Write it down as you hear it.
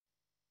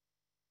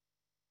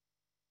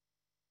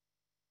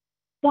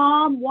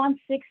Psalm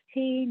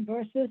 116,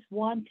 verses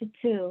 1 to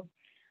 2.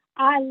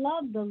 I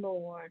love the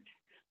Lord,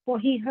 for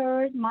he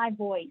heard my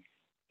voice.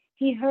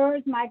 He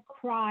heard my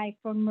cry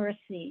for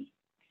mercy.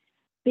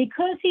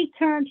 Because he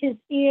turned his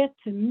ear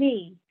to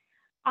me,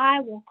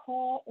 I will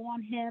call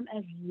on him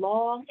as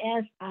long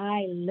as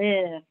I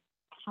live.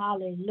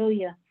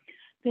 Hallelujah.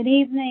 Good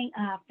evening,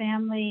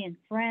 family and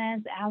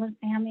friends, Alan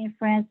family and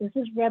friends. This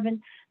is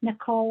Reverend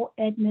Nichole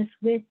Edness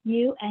with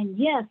you. And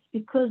yes,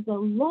 because the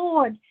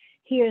Lord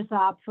hears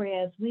our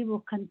prayers, we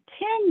will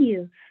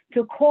continue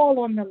to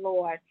call on the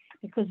Lord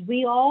because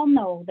we all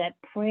know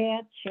that prayer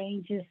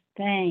changes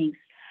things.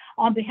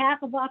 On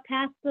behalf of our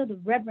pastor, the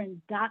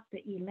Reverend Dr.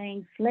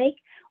 Elaine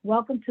Slake,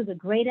 welcome to the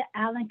Greater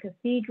Allen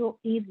Cathedral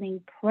Evening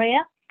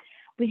Prayer.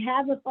 We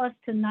have with us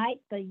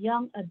tonight the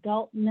young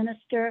adult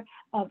minister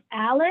of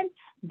Allen,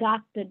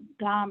 Dr.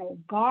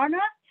 Garner.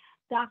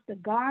 Dr.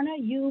 Garner,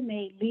 you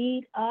may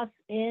lead us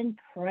in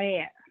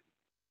prayer.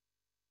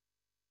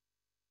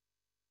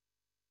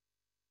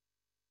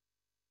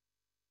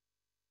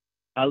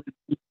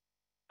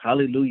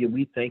 Hallelujah.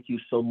 We thank you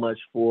so much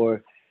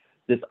for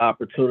this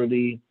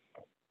opportunity.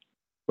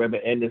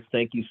 Reverend Edness,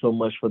 thank you so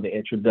much for the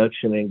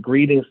introduction and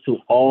greetings to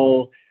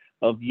all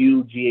of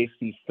you,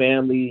 GAC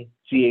family,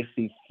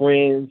 GAC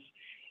friends,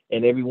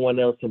 and everyone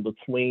else in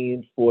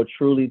between. For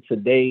truly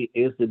today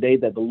is the day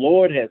that the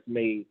Lord has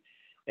made,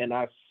 and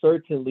I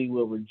certainly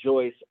will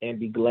rejoice and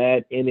be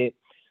glad in it.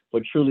 For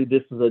truly,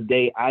 this is a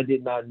day I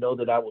did not know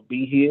that I would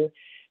be here,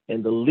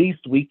 and the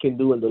least we can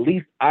do and the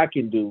least I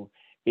can do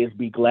is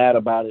be glad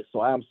about it. So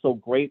I am so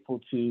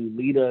grateful to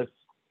lead us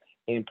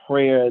in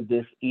prayer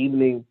this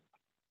evening,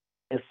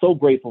 and so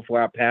grateful for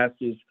our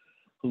pastors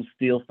who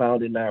still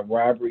found in that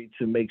robbery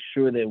to make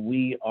sure that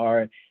we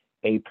are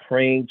a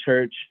praying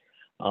church.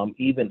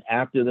 Even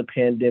after the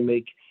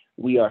pandemic,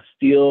 we are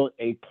still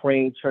a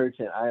praying church,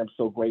 and I am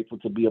so grateful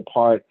to be a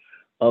part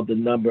of the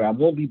number. I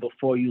won't be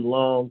before you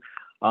long,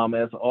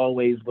 as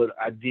always, but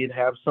I did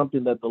have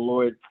something that the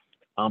Lord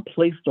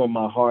placed on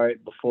my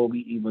heart before we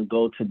even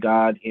go to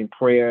God in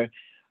prayer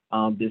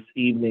this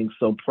evening.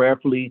 So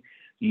prayerfully,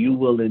 you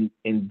will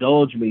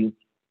indulge me.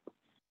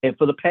 And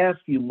for the past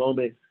few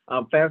months,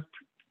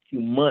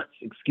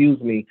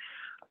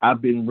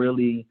 I've been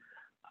really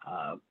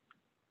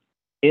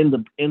in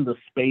the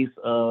space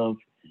of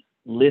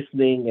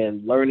listening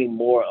and learning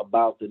more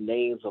about the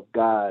names of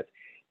God,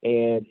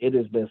 and it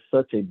has been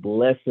such a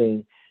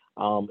blessing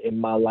in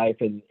my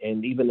life, and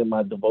even in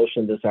my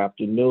devotion this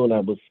afternoon,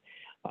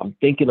 I'm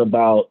thinking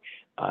about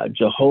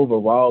Jehovah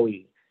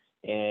Rawi,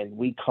 and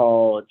we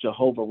call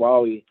Jehovah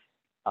Rawi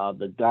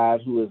the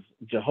God who is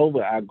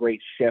Jehovah, our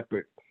great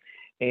shepherd.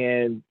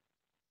 And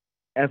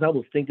as I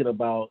was thinking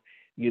about,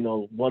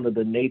 one of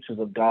the natures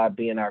of God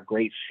being our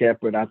great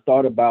shepherd, I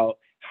thought about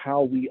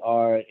how we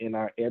are in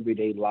our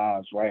everyday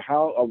lives, right?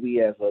 How are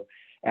we as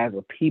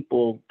a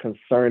people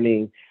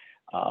concerning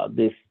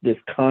this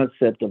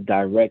concept of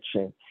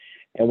direction?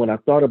 And when I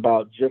thought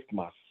about just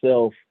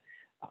myself,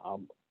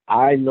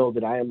 I know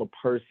that I am a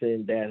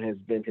person that has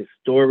been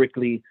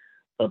historically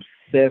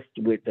obsessed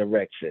with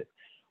direction,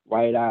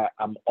 right?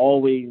 I'm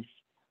always,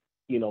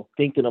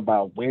 thinking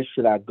about where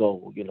should I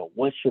go,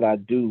 what should I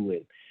do,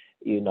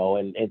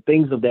 and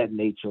things of that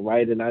nature,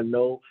 right? And I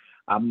know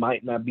I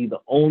might not be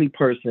the only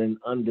person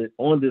on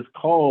this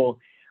call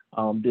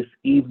this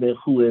evening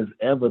who has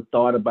ever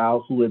thought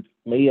about,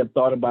 may have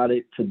thought about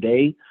it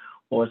today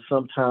or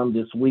sometime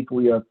this week.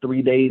 We are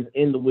 3 days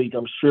in the week.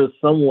 I'm sure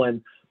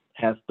someone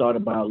has thought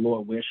about,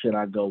 Lord, where should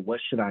I go? What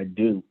should I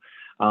do?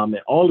 And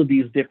all of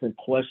these different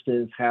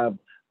questions have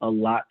a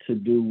lot to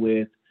do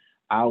with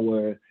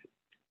our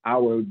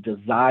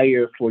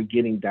desire for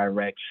getting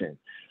direction.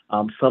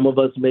 Some of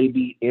us may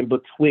be in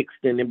betwixt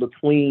and in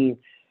between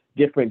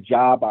different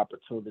job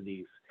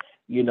opportunities,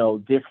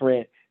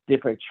 different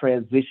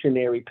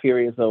transitionary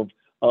periods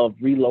of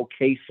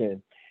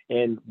relocation.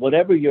 And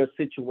whatever your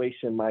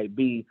situation might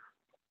be,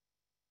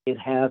 it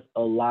has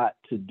a lot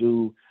to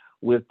do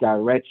with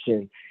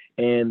direction.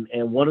 And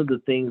one of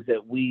the things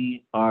that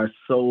we are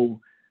so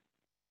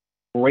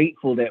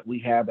grateful that we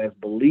have as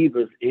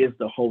believers is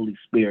the Holy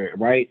Spirit,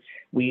 right?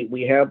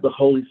 We have the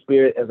Holy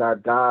Spirit as our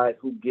guide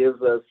who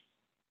gives us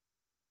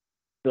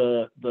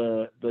the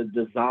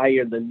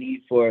desire, the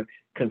need for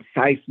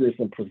conciseness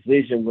and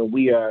precision when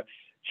we are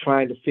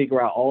trying to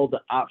figure out all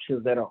the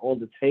options that are on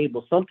the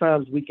table.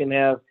 Sometimes we can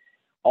have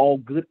all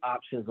good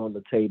options on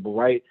the table,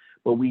 right?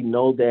 But we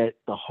know that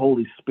the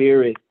Holy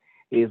Spirit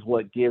is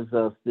what gives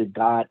us the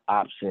God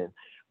option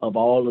of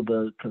all of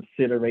the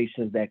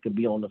considerations that could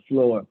be on the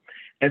floor.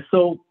 And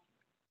so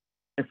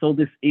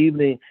this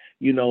evening,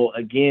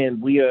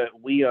 again, we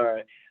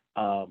are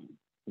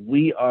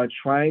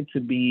trying to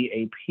be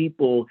a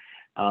people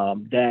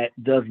that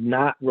does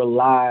not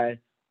rely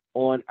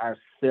on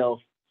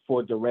ourselves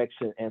for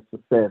direction and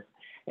success.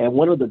 And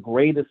one of the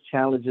greatest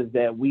challenges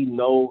that we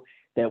know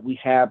that we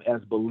have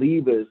as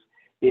believers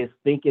is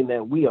thinking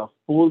that we are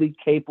fully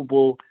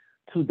capable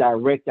to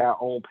direct our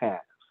own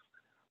paths.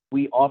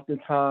 We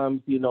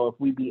oftentimes, if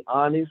we be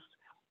honest,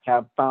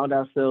 have found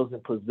ourselves in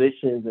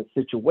positions and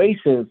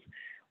situations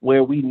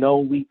where we know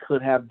we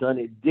could have done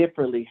it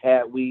differently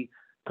had we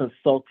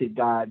consulted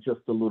God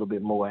just a little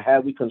bit more,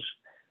 had we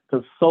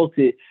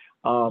consulted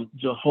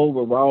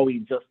Jehovah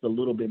Rawi just a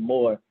little bit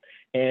more.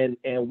 And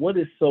what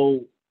is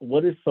so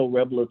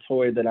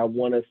revelatory that I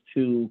want us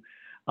to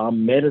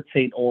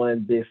meditate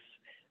on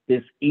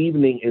this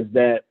evening is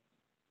that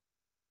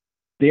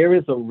there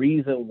is a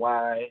reason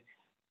why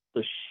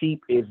the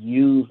sheep is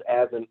used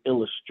as an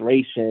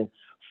illustration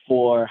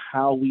for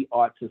how we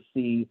ought to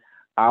see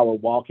our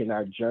walk and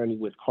our journey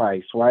with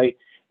Christ, right?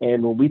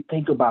 And when we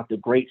think about the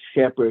great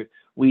shepherd,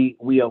 we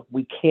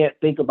can't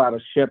think about a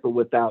shepherd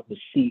without the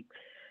sheep.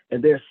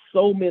 And there's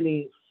so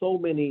many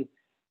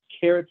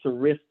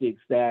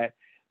characteristics that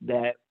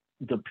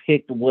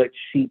depict what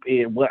sheep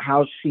is,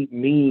 how sheep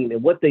mean,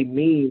 and what they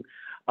mean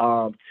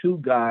to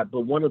God.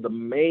 But one of the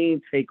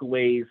main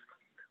takeaways,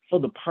 for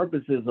the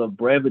purposes of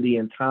brevity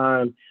and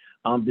time,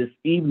 this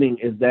evening,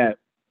 is that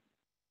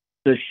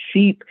the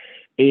sheep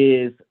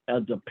is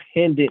a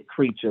dependent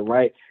creature,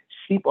 right?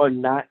 Sheep are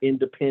not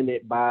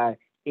independent by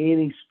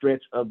any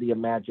stretch of the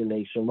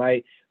imagination,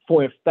 right?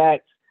 For in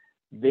fact,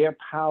 their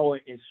power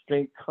and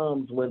strength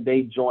comes when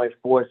they join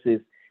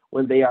forces,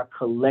 when they are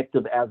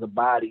collective as a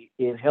body.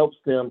 It helps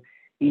them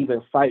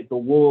even fight the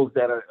wolves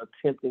that are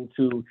attempting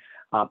to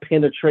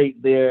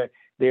penetrate their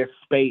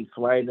space,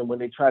 right? And when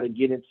they try to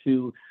get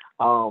into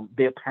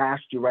their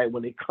pasture, right?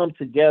 When they come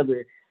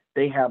together,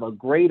 they have a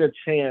greater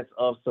chance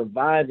of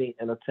surviving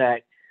an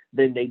attack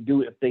than they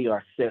do if they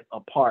are set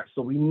apart.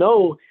 So we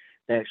know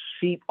that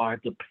sheep are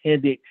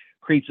dependent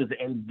creatures,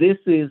 and this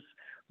is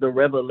the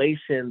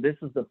revelation. This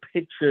is the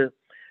picture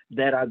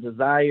that I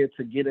desire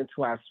to get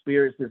into our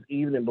spirits this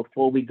evening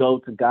before we go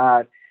to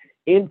God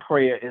in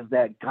prayer, is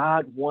that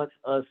God wants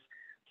us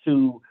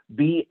to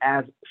be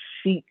as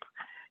sheep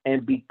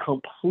and be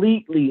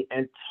completely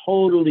and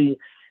totally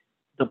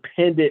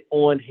dependent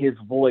on his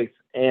voice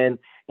and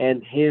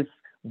his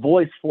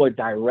voice for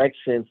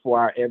direction for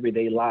our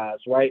everyday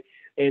lives, right?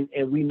 And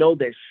we know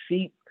that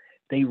sheep,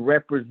 they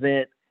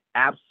represent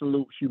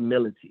absolute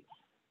humility.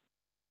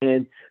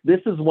 And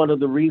this is one of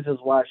the reasons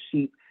why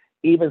sheep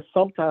even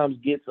sometimes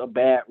gets a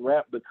bad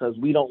rep, because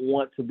we don't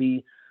want to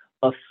be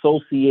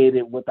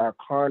associated with our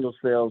carnal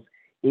selves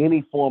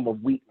any form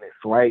of weakness,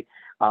 right?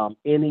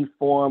 Any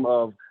form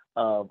of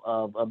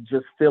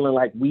just feeling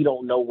like we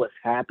don't know what's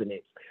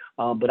happening.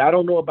 But I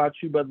don't know about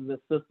you, brothers and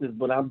sisters,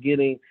 but I'm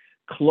getting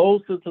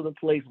closer to the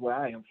place where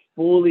I am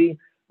fully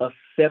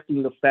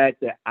accepting the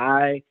fact that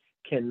I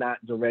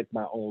cannot direct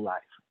my own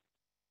life.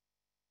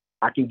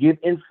 I can give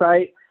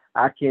insight.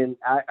 I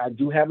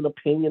do have an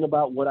opinion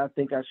about what I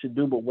think I should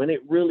do, but when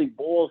it really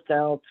boils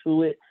down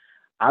to it,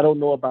 I don't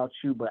know about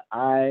you, but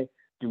I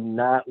do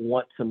not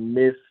want to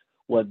miss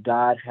what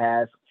God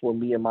has for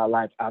me in my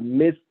life. I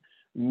miss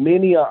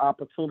many an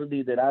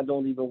opportunity that I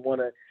don't even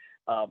want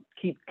to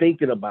keep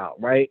thinking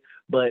about, right?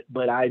 But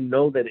I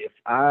know that if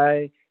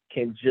I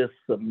can just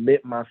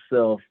submit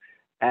myself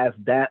as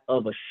that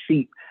of a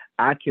sheep,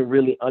 I can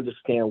really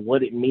understand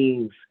what it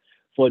means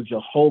for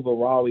Jehovah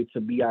Rawi to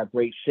be our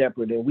great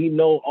shepherd. And we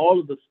know all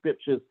of the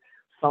scriptures,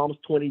 Psalms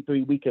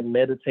 23, we can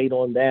meditate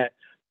on that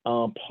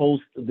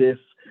post this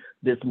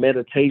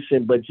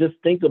meditation. But just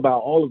think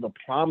about all of the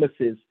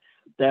promises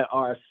that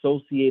are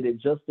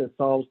associated just in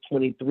Psalms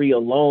 23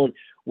 alone,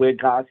 where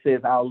God says,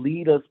 I'll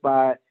lead us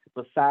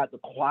beside the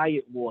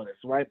quiet waters,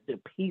 right? The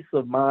peace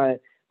of mind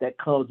that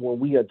comes when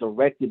we are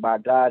directed by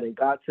God. And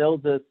God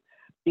tells us,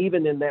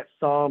 even in that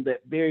psalm,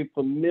 that very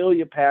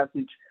familiar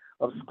passage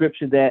of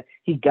scripture, that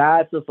he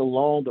guides us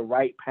along the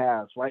right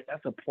paths, right?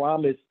 That's a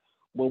promise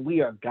when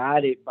we are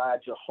guided by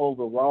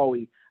Jehovah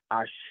Rawi,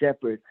 our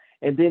shepherd.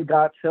 And then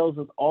God tells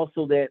us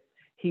also that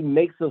he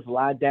makes us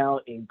lie down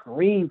in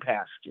green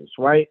pastures,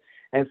 right?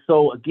 And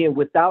so again,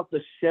 without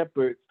the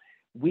shepherd,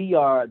 we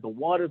are the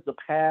waters, the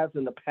paths,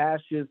 and the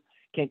pastures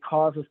can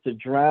cause us to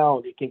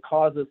drown. It can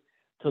cause us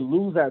to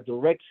lose our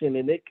direction,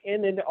 and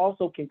it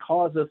also can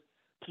cause us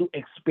to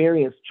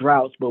experience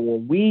droughts. But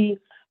when we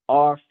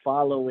are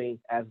following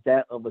as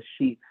that of a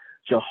sheep,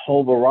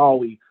 Jehovah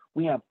Rawi,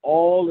 we have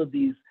all of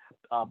these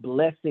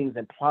blessings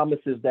and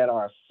promises that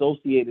are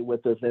associated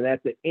with us. And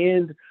at the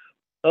end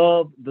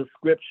of the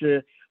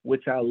scripture,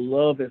 which I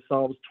love in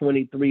Psalms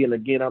 23, and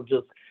again, I'm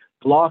just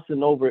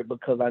glossing over it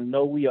because I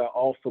know we are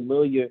all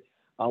familiar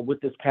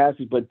with this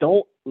passage, but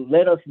don't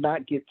let us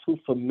not get too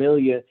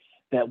familiar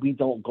that we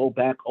don't go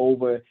back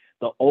over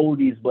the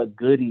oldies but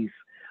goodies,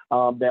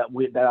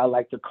 that I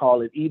like to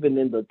call it, even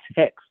in the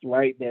text,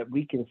 right? That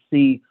we can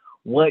see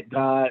what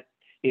God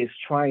is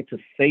trying to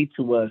say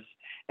to us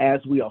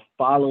as we are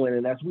following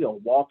and as we are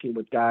walking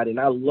with God. And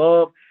I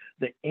love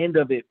the end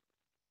of it,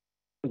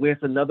 where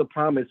it's another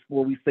promise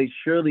where we say,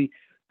 surely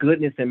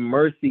goodness and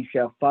mercy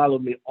shall follow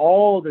me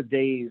all the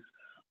days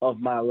of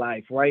my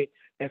life, right?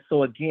 And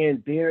so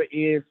again, there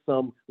is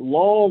some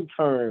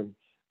long-term,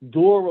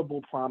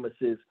 durable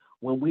promises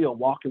when we are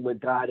walking with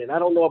God. And I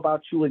don't know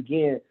about you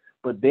again,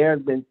 but there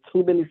have been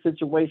too many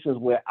situations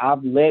where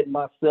I've led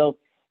myself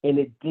and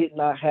it did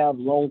not have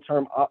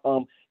long-term,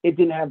 it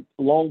didn't have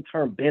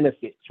long-term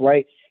benefits,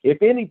 right?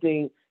 If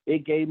anything,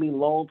 It gave me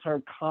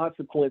long-term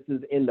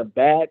consequences in the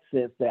bad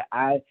sense that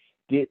I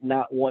did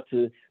not want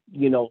to,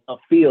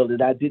 feel,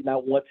 that I did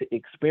not want to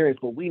experience.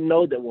 But we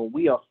know that when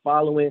we are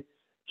following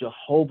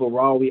Jehovah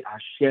Rawi, our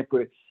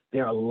shepherd,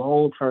 there are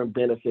long-term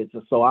benefits.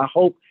 And so I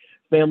hope,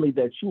 family,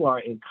 that you are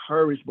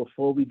encouraged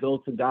before we go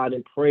to God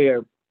in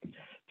prayer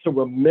to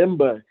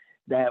remember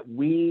that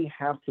we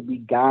have to be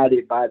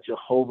guided by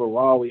Jehovah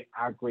Rawi,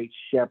 our great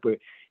shepherd.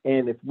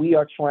 And if we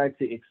are trying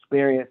to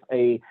experience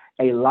a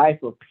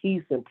life of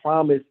peace and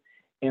promise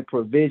and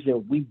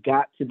provision, we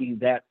got to be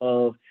that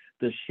of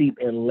the sheep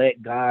and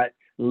let God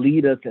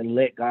lead us and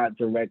let God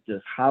direct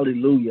us.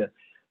 Hallelujah.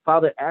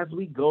 Father, as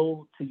we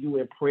go to you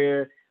in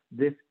prayer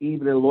this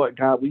evening, Lord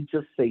God, we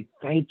just say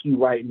thank you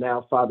right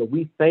now, Father.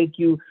 We thank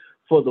you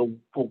for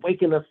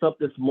waking us up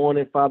this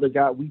morning, Father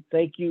God. We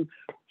thank you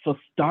for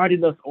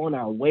starting us on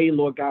our way,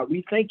 Lord God.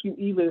 We thank you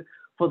even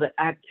for the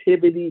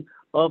activity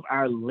of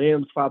our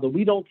limbs, Father.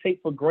 We don't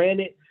take for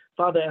granted,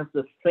 Father, as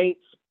the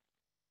saints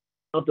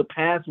of the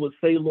past would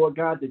say, Lord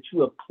God, that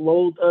you have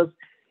clothed us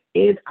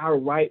in our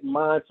right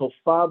mind. So,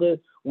 Father,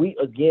 we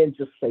again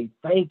just say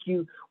thank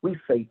you. We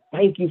say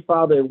thank you,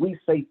 Father, and we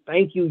say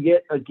thank you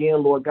yet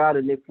again, Lord God.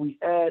 And if we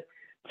had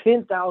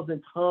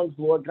 10,000 tongues,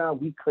 Lord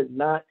God, we could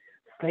not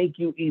thank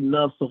you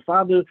enough. So,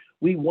 Father,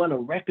 we want to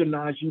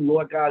recognize you,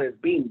 Lord God, as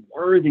being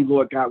worthy,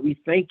 Lord God. We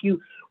thank you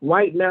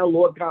right now,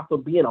 Lord God, for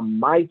being a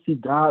mighty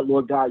God,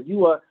 Lord God.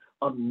 You are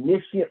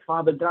omniscient,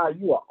 Father God.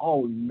 You are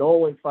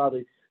all-knowing,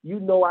 Father. You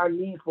know our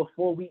needs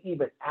before we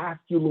even ask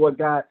you, Lord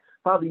God.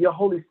 Father, your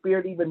Holy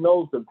Spirit even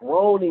knows the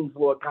groanings,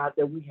 Lord God,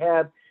 that we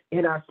have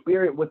in our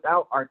spirit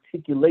without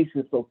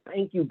articulation. So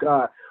thank you,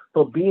 God,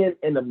 for being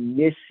an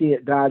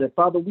omniscient God. And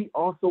Father, we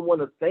also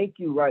want to thank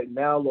you right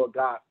now, Lord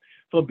God,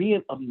 for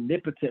being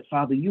omnipotent,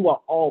 Father. You are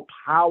all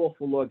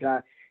powerful, Lord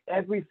God.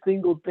 Every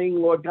single thing,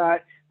 Lord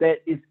God,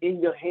 that is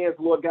in your hands,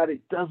 Lord God,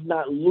 it does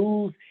not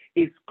lose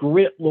its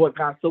grip, Lord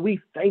God. So we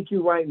thank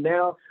you right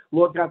now,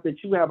 Lord God,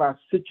 that you have our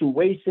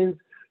situations,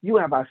 you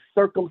have our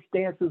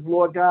circumstances,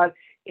 Lord God,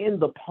 in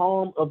the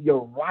palm of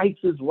your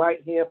righteous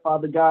right hand,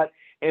 Father God.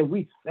 And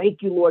we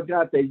thank you, Lord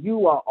God, that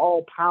you are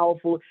all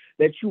powerful,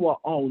 that you are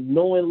all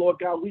knowing, Lord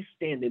God. We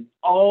stand in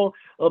awe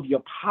of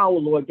your power,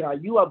 Lord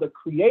God. You are the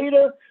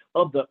creator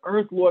of the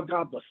earth, Lord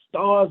God, the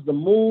stars, the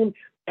moon,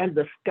 and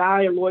the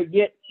sky, Lord.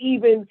 Yet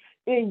even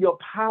in your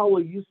power,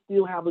 you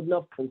still have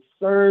enough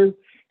concern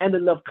and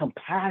enough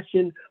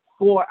compassion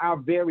for our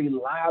very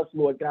lives,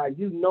 Lord God.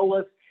 You know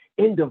us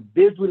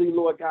individually,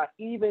 Lord God,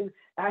 even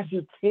as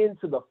you tend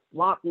to the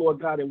flock,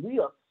 Lord God. And we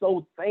are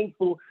so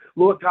thankful,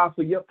 Lord God,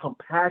 for your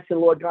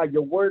compassion, Lord God.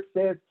 Your word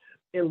says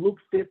in Luke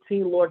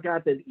 15, Lord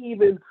God, that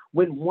even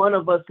when one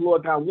of us,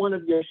 Lord God, one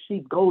of your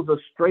sheep goes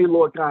astray,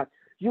 Lord God,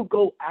 you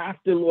go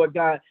after, Lord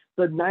God,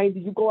 the 90,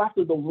 you go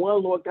after the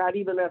one, Lord God,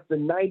 even as the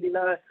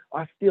 99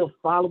 are still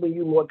following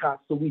you, Lord God.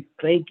 So we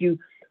thank you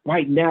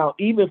right now,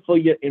 even for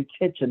your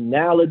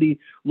intentionality,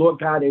 Lord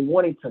God, and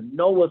wanting to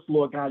know us,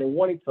 Lord God, and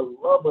wanting to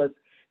love us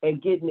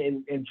and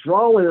getting and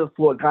drawing us,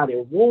 Lord God,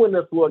 and wooing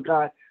us, Lord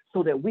God,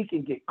 so that we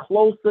can get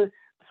closer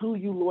to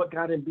you, Lord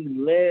God, and be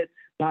led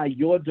by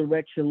your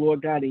direction,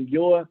 Lord God, in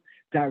your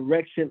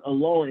direction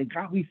alone. And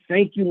God, we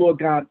thank you, Lord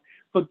God,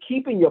 for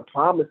keeping your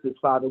promises,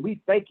 Father.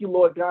 We thank you,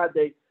 Lord God,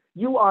 that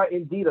you are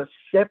indeed a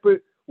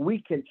shepherd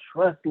we can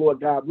trust,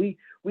 Lord God. We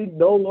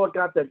know, Lord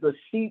God, that the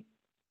sheep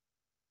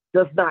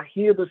does not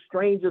hear the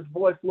stranger's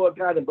voice, Lord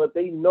God, but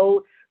they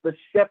know the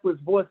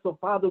shepherd's voice. So,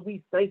 Father,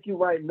 we thank you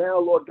right now,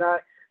 Lord God,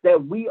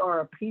 that we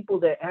are a people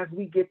that as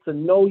we get to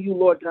know you,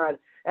 Lord God,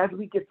 as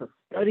we get to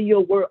study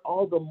your word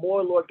all the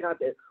more, Lord God,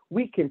 that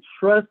we can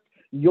trust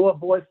your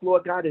voice,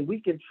 Lord God, and we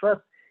can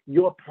trust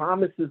your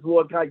promises,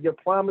 Lord God, your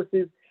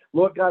promises,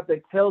 Lord God,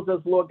 that tells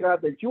us, Lord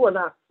God, that you are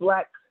not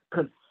slack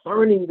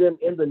concerning them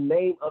in the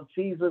name of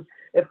Jesus.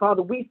 And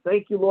Father, we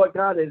thank you, Lord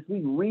God, as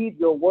we read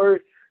your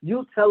word,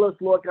 you tell us,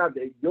 Lord God,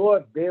 that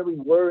your very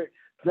word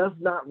does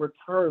not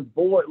return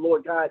void,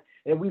 Lord God.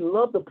 And we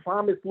love the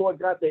promise, Lord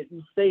God, that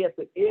you say at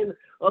the end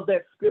of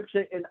that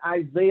scripture in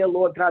Isaiah,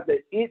 Lord God,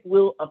 that it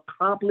will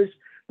accomplish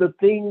the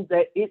things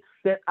that it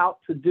set out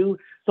to do.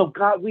 So,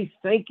 God, we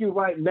thank you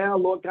right now,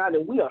 Lord God,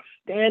 and we are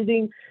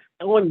standing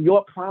on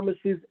your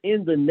promises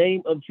in the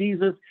name of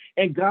Jesus.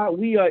 And, God,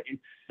 we are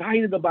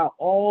excited about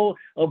all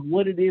of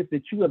what it is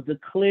that you have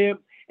declared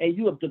and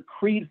you have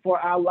decreed for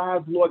our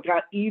lives, Lord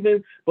God,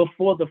 even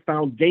before the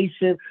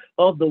foundation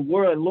of the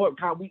world. And Lord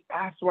God, we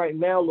ask right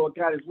now, Lord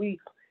God, as we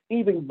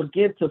even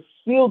begin to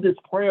seal this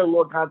prayer,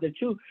 Lord God,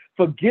 that you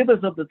forgive us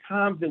of the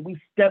times that we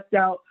stepped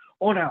out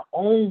on our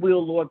own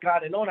will, Lord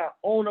God, and on our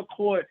own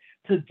accord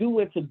to do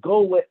and to go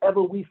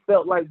wherever we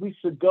felt like we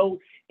should go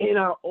in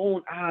our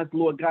own eyes,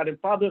 Lord God. And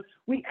Father,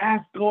 we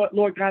ask, God,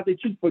 Lord God,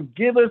 that you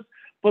forgive us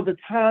for the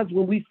times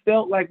when we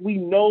felt like we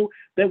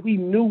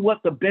knew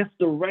what the best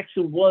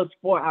direction was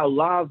for our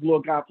lives,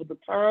 Lord God, for the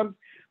times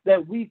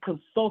that we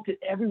consulted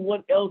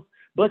everyone else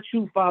but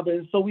you, Father.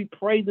 And so we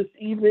pray this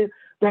evening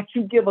that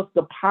you give us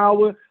the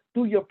power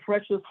through your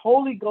precious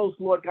Holy Ghost,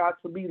 Lord God,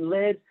 to be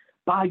led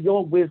by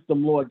your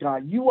wisdom, Lord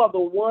God. You are the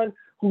one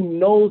who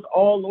knows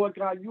all, Lord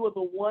God. You are the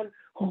one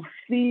who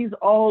sees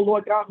all,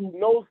 Lord God, who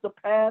knows the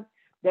path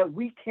that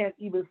we can't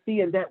even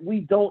see and that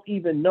we don't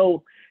even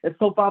know. And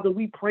so, Father,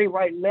 we pray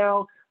right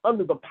now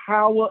under the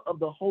power of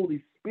the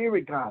Holy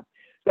Spirit, God,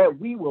 that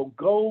we will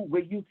go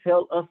where you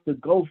tell us to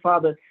go,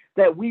 Father,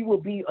 that we will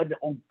be an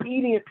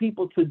obedient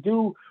people to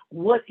do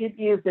what it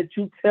is that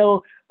you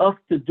tell us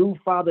to do,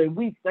 Father. And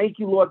we thank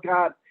you, Lord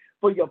God,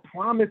 for your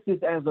promises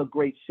as a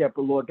great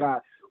shepherd, Lord God.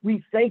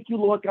 We thank you,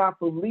 Lord God,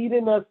 for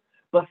leading us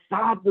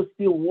beside the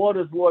still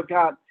waters, Lord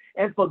God,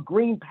 and for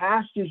green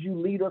pastures you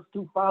lead us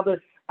to,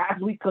 Father, as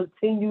we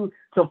continue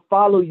to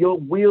follow your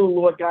will,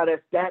 Lord God, as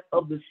that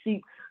of the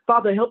sheep.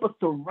 Father, help us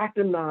to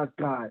recognize,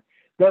 God,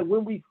 that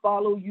when we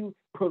follow you,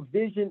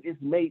 provision is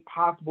made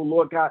possible,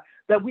 Lord God,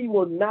 that we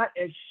will not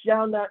and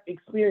shall not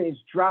experience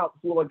droughts,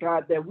 Lord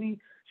God, that we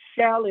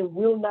shall and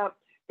will not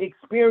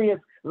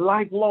experience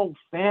lifelong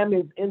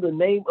famines in the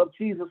name of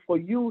Jesus. For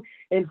you,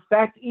 in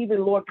fact,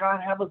 even, Lord God,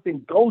 have us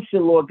in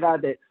Goshen, Lord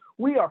God, that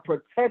we are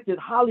protected,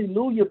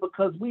 hallelujah,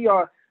 because we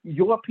are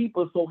your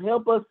people. So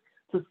help us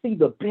to see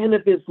the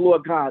benefits,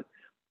 Lord God,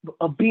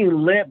 of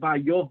being led by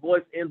your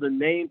voice in the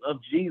name of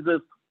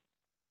Jesus.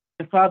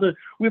 And Father,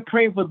 we're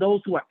praying for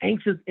those who are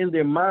anxious in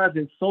their minds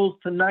and souls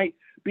tonight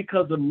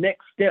because of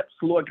next steps,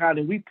 Lord God.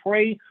 And we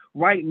pray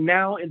right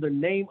now in the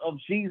name of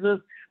Jesus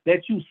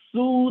that you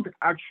soothe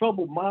our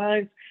troubled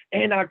minds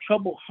and our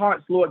troubled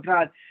hearts, Lord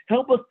God.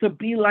 Help us to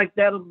be like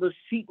that of the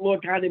sheep,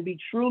 Lord God, and be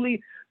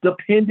truly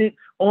dependent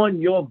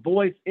on your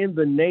voice in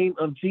the name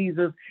of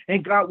Jesus.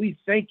 And God, we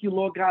thank you,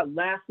 Lord God,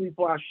 lastly,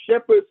 for our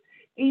shepherds,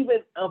 even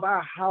of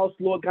our house,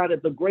 Lord God,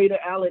 at the Greater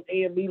Allen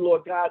AME,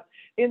 Lord God,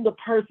 in the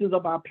persons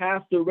of our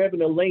pastor,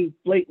 Reverend Elaine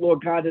Flake,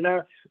 Lord God, and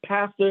our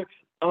pastor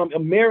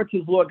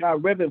emeritus, Lord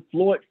God, Reverend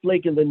Floyd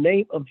Flake, in the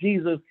name of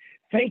Jesus.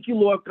 Thank you,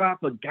 Lord God,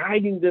 for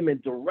guiding them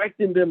and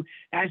directing them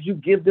as you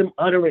give them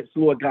utterance,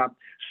 Lord God.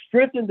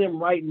 Strengthen them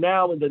right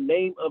now in the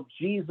name of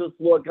Jesus,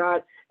 Lord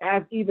God,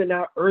 as even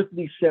our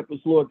earthly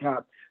shepherds, Lord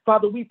God.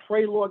 Father, we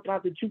pray, Lord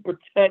God, that you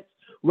protect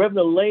Reverend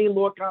Elaine,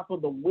 Lord God,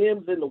 from the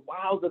whims and the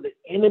wiles of the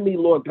enemy,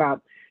 Lord God,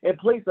 and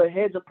place a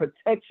hedge of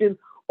protection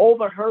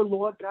over her,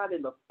 Lord God,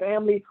 and the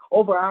family,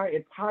 over our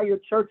entire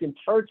church and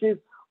churches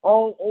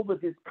all over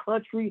this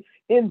country.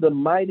 In the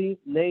mighty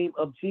name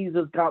of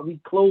Jesus, God, we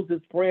close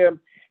this prayer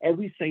and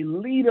we say,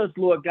 lead us,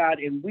 Lord God,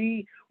 and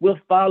we will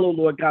follow,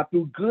 Lord God,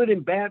 through good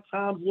and bad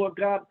times, Lord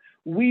God.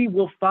 We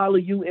will follow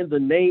you in the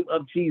name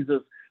of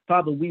Jesus.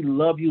 Father, we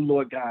love you,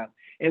 Lord God.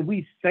 And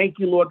we thank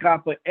you, Lord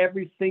God, for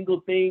every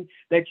single thing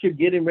that you're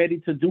getting ready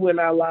to do in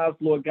our lives,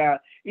 Lord God.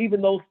 Even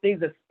those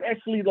things,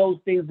 especially those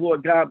things,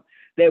 Lord God,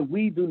 that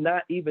we do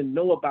not even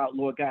know about,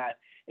 Lord God.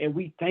 And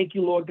we thank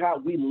you, Lord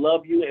God. We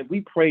love you and we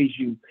praise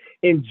you.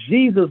 In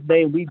Jesus'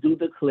 name, we do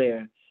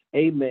declare,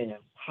 amen.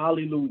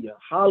 Hallelujah.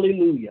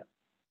 Hallelujah.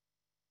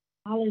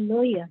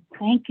 Hallelujah.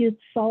 Thank you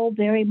so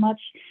very much,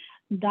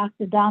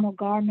 Dr. Donald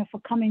Gardner, for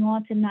coming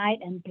on tonight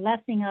and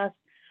blessing us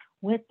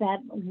with that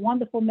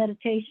wonderful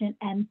meditation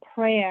and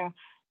prayer.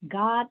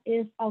 God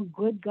is a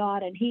good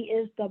God, and he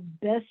is the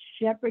best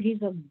shepherd.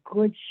 He's a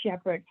good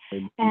shepherd.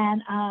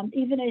 And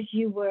even as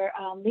you were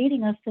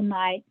leading us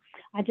tonight,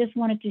 I just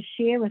wanted to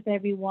share with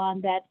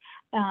everyone that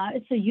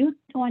it's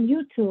on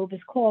YouTube.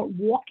 It's called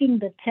Walking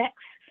the Text,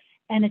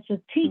 and it's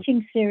a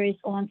teaching series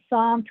on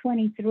Psalm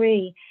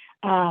 23.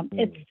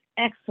 It's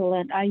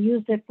excellent. I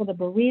used it for the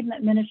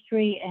bereavement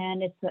ministry,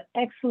 and it's an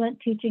excellent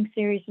teaching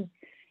series.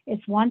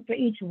 It's one for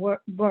each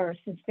verse.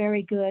 It's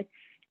very good.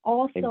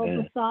 Also,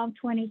 for Psalm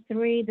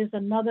 23,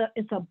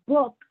 it's a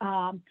book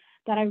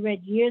that I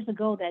read years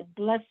ago that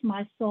blessed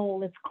my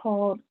soul. It's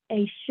called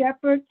A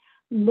Shepherd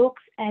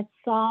Looks at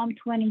Psalm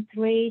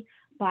 23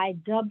 by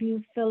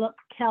W. Philip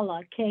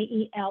Keller,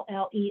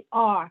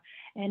 Keller.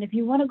 And if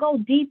you want to go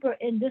deeper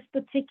in this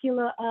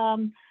particular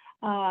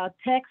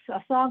text,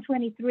 Psalm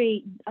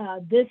 23,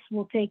 this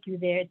will take you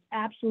there. It's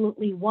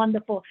absolutely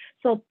wonderful.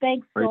 So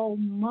thanks so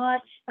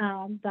much,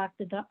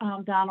 Dr.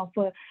 Donald,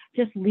 for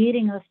just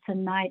leading us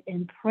tonight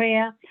in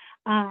prayer.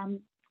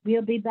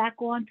 We'll be back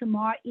on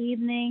tomorrow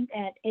evening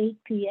at 8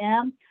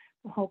 p.m.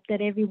 I hope that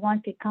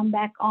everyone could come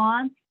back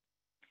on.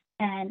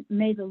 And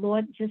may the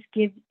Lord just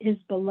give his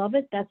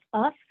beloved, that's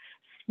us,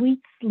 sweet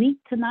sleep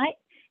tonight.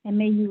 And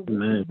may you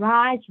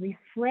rise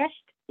refreshed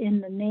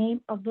in the name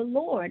of the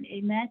Lord.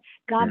 Amen.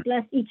 God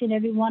bless each and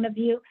every one of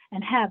you,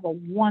 and have a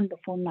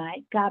wonderful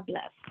night. God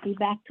bless. Be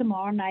back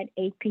tomorrow night,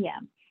 8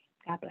 p.m.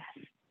 God bless.